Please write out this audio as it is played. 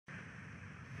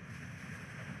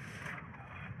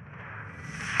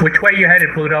Which way you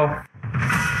headed, Pluto?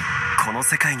 この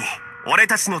世界に俺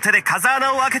たちの手で風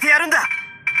穴を開けてやるんだ。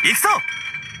行くぞ。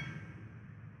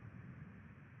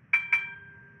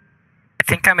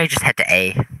I think I may just head to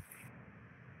A.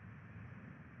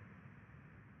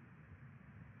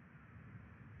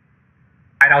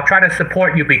 Alright, I'll try to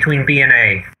support you between B and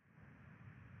A.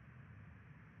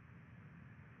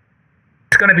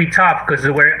 It's gonna be tough because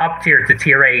we're up tier to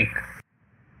tier 8.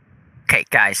 Okay,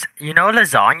 guys, you know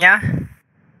lasagna?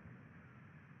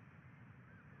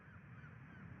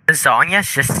 Lasagna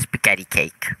is just spaghetti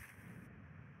cake.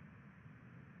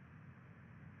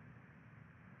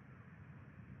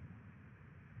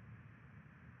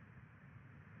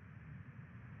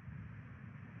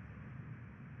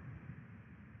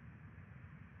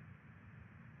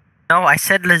 No, I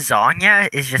said lasagna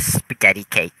is just spaghetti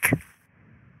cake.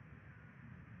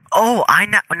 Oh, I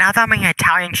know. Now that I'm in an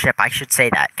Italian ship, I should say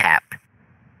that, Cap.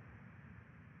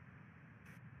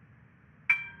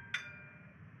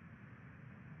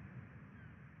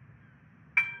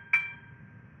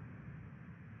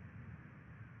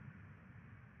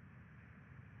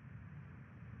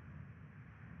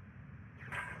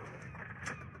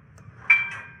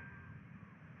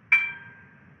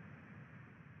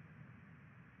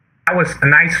 That was a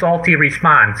nice salty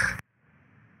response.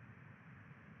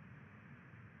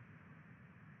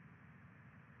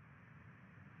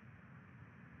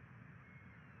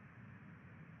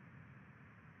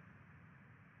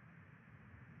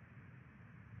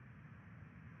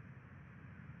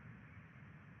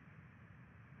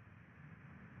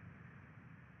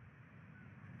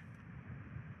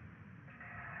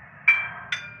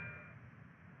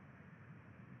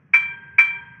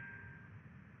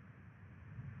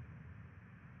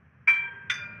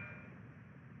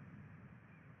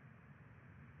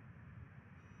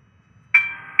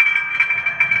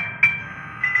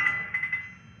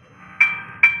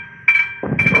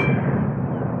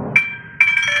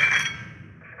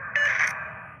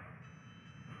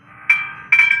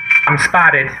 I'm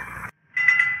spotted.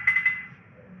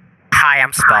 Hi,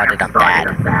 I'm spotted. I'm bad.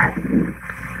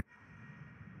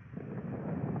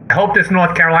 I hope this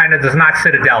North Carolina does not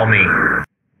Citadel me.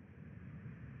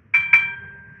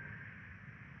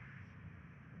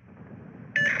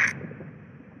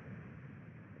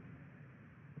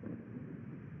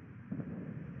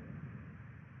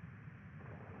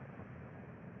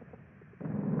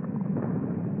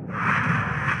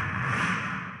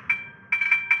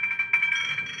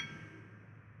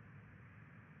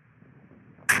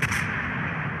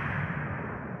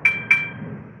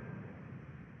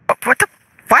 What the?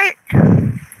 What?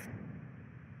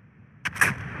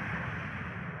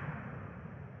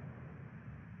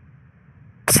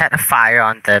 Set a fire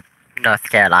on the North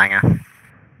Carolina.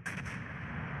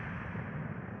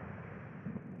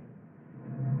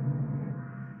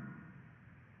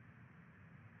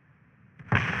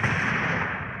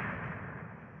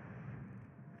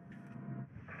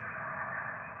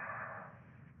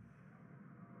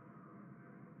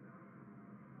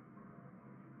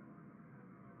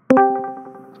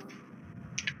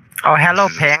 Oh, hello,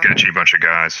 This is a Ping. sketchy bunch of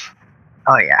guys.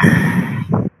 Oh, yeah.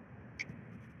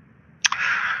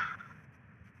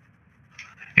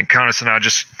 And Conus and I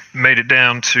just made it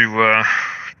down to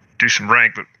do some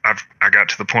rank, but I got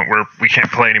to the point where we can't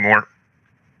play anymore.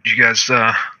 You guys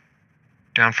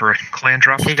down for a clan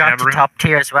drop? So you got to top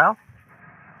tier as well?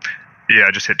 Yeah,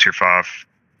 I just hit tier 5.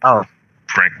 Oh.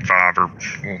 Rank 5 or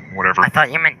whatever. I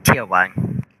thought you meant tier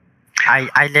 1. I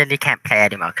literally can't play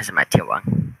anymore because I'm at tier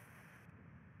 1.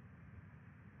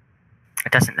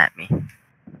 It doesn't let me.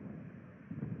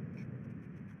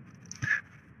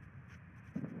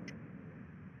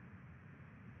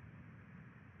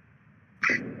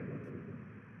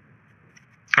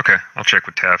 Okay, I'll check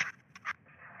with Tav.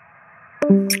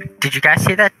 Did you guys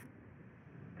see that?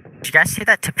 Did you guys see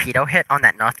that torpedo hit on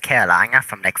that North Carolina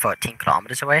from like 14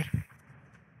 kilometers away?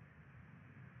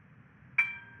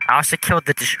 I also killed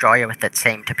the destroyer with that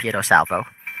same torpedo salvo.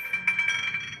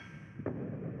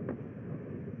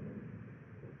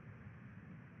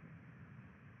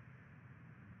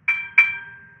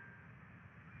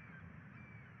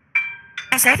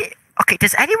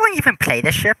 Does anyone even play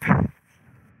this ship?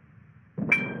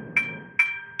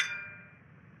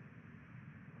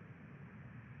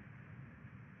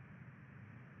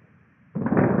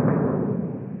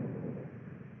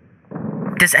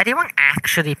 Does anyone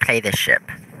actually play this ship?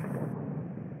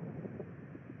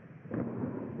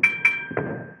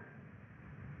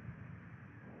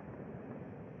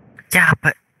 Yeah,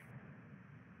 but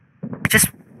just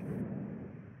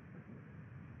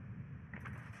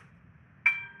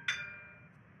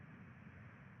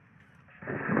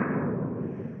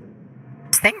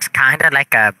thing's kind of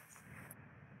like a...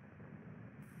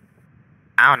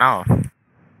 I don't know.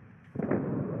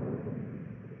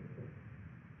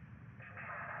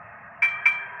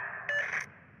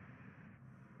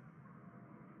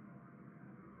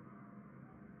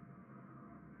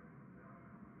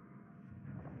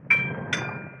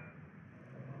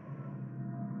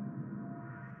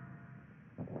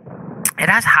 It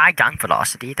has high gun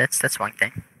velocity, that's one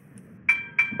thing.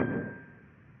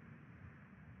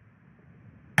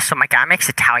 So my guy makes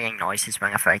Italian noises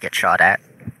whenever I get shot at.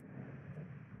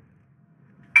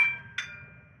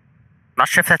 Not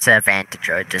sure if that's an advantage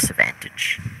or a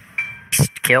disadvantage.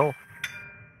 Kill.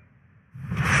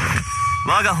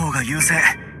 我が方が優勢。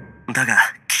だが、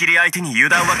キリ相手に油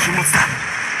断は禁物だ。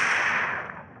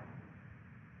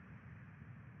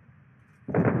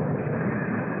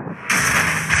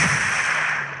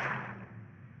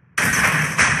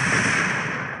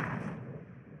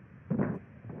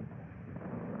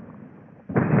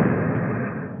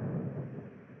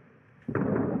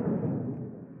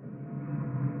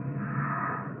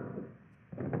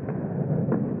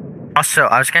Also,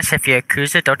 I was gonna say, if you're a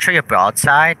cruiser, don't show your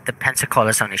broadside. The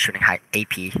Pensacola's only shooting high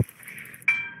AP.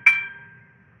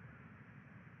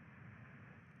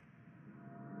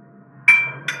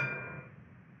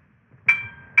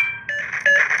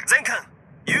 全艦、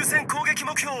優先攻撃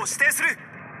目標を指定する。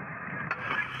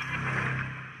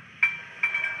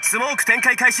スモーク展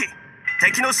開開始。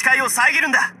敵の視界を遮る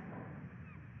んだ。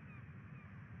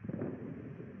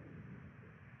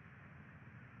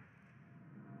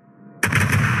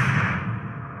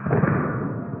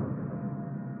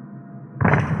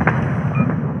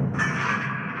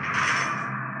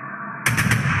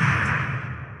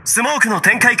スモークの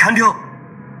展開完了。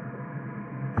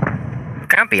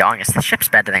Gonna be honest, this ship's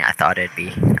better than I thought it'd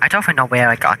be. I don't even know where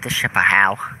I got this ship or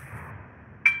how.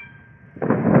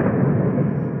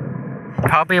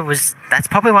 That's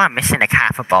probably why I'm missing like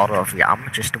half a bottle of rum.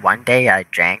 Just one day I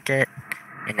drank it,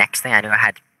 and next thing I knew I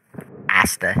had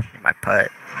Asta in my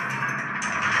put.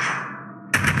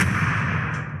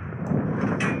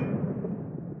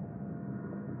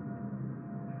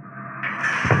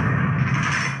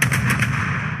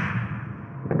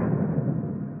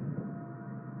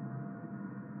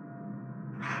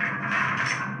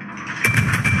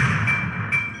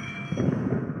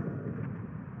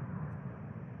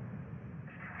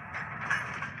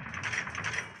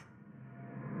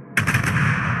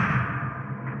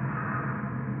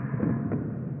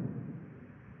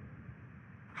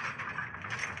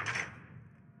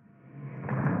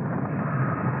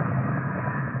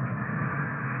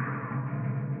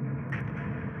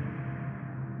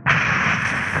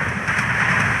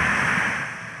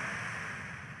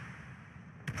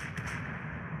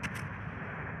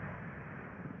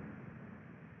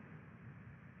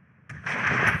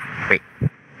 Wait.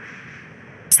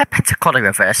 Is that Pensacola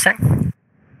reversing?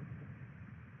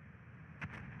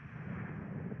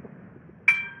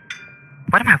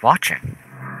 What am I watching?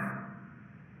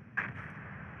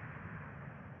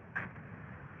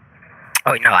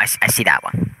 Oh no, I see that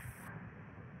one.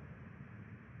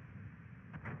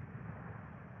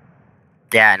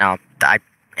 Yeah, no, I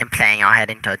am planning on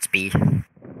heading towards B.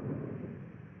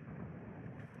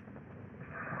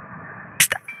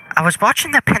 I was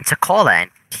watching the Pensacola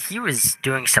and he was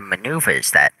doing some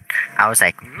maneuvers that I was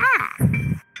like,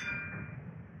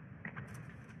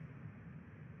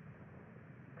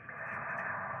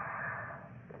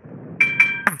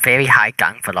 Very high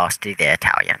gun velocity, the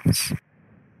Italians.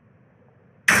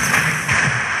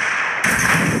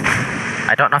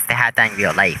 I don't know if they had that in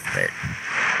real life, but...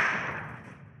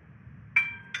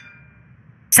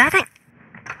 Is that it?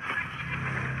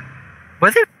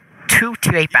 Were there 2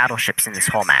 Tier 8 battleships in this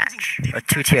whole match? Or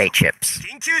 2 Tier 8 ships?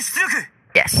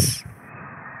 Yes.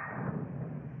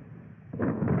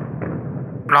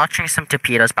 I'm launching some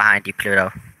torpedoes behind you,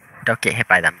 Pluto. Don't get hit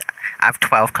by them. I have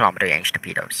 12-kilometer range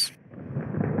torpedoes.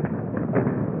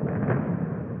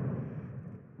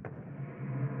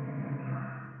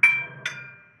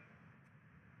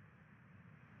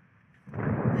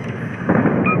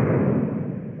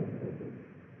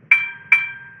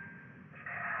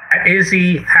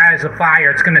 Izzy has a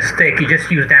fire. It's gonna stick. You just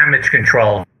use damage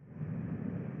control.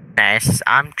 Nice.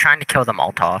 I'm trying to kill the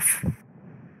Molotov.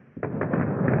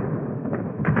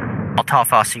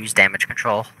 Molotov also use damage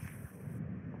control.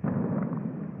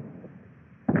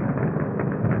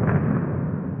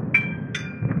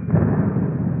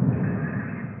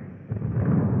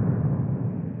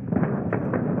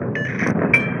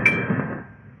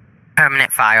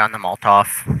 Permanent fire on the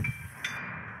Molotov.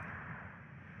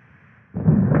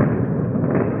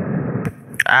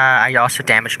 I also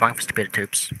damaged one of his torpedo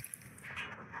tubes.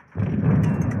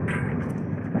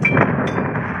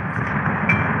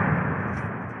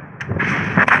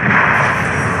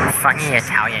 funny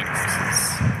Italian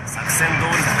noises. 作戦通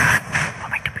りだな。 Oh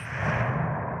my god.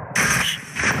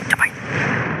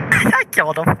 I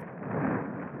killed him.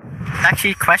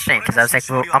 Actually questioning because I was like,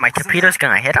 well, are my torpedoes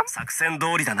gonna hit him? 作戦通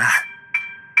りだな。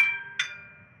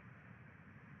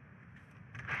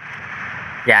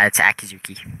 Yeah, it's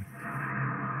Akizuki.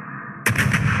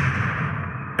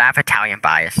 I have Italian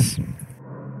bias.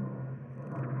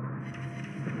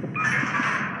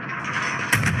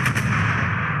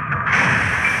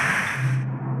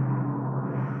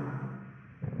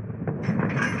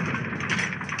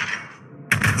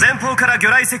 前方から魚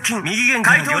雷接近。右舷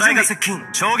から魚雷が接近。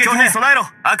衝撃に備えろ。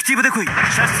アクティブデコイ。射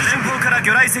出前方から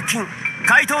魚雷接近。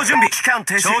回答準備。機関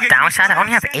停止。 Downside, I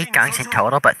only have 8 guns in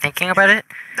total, but thinking about it,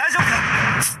 大丈夫か。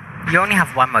 you only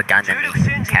have 1 more gun than me,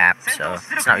 Cap, so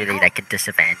it's not really like a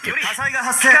disadvantage. 火災が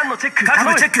発生。機関のチェック。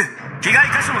各部チェック。被害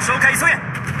箇所の紹介急げ。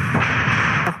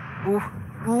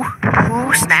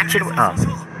 Ooh, snatch it. Oh,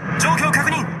 状況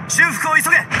確認。修復を急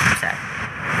げ。 what's that?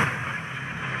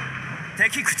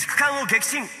 敵駆逐艦を撃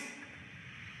沈。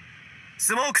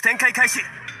スモーク展開開始。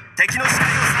敵の視界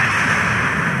を遮る。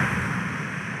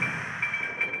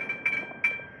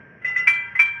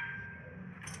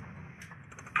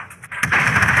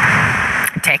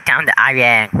 Take down the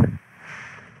Iran.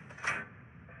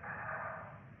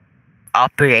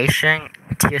 Operation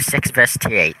Tier 6 vs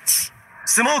Tier 8.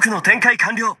 スモークの展開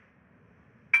完了。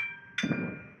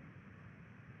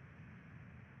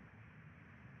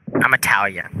 I'm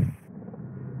Italian.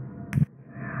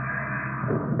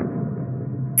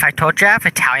 If I told you I have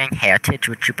Italian heritage,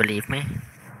 would you believe me?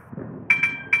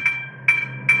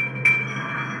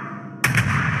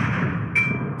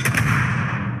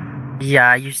 Yeah,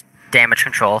 I use damage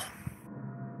control.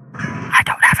 I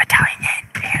don't have Italian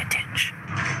heritage.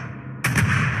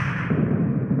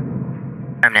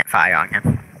 I'm net fire on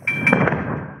him.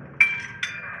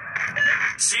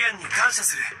 支援に感謝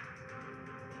する。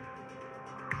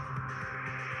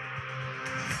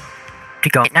 To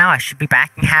go right now, I should be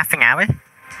back in half an hour.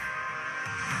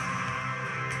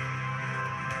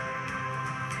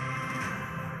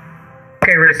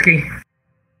 Okay, Risky.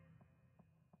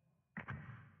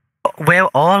 Where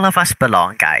all of us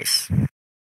belong, guys.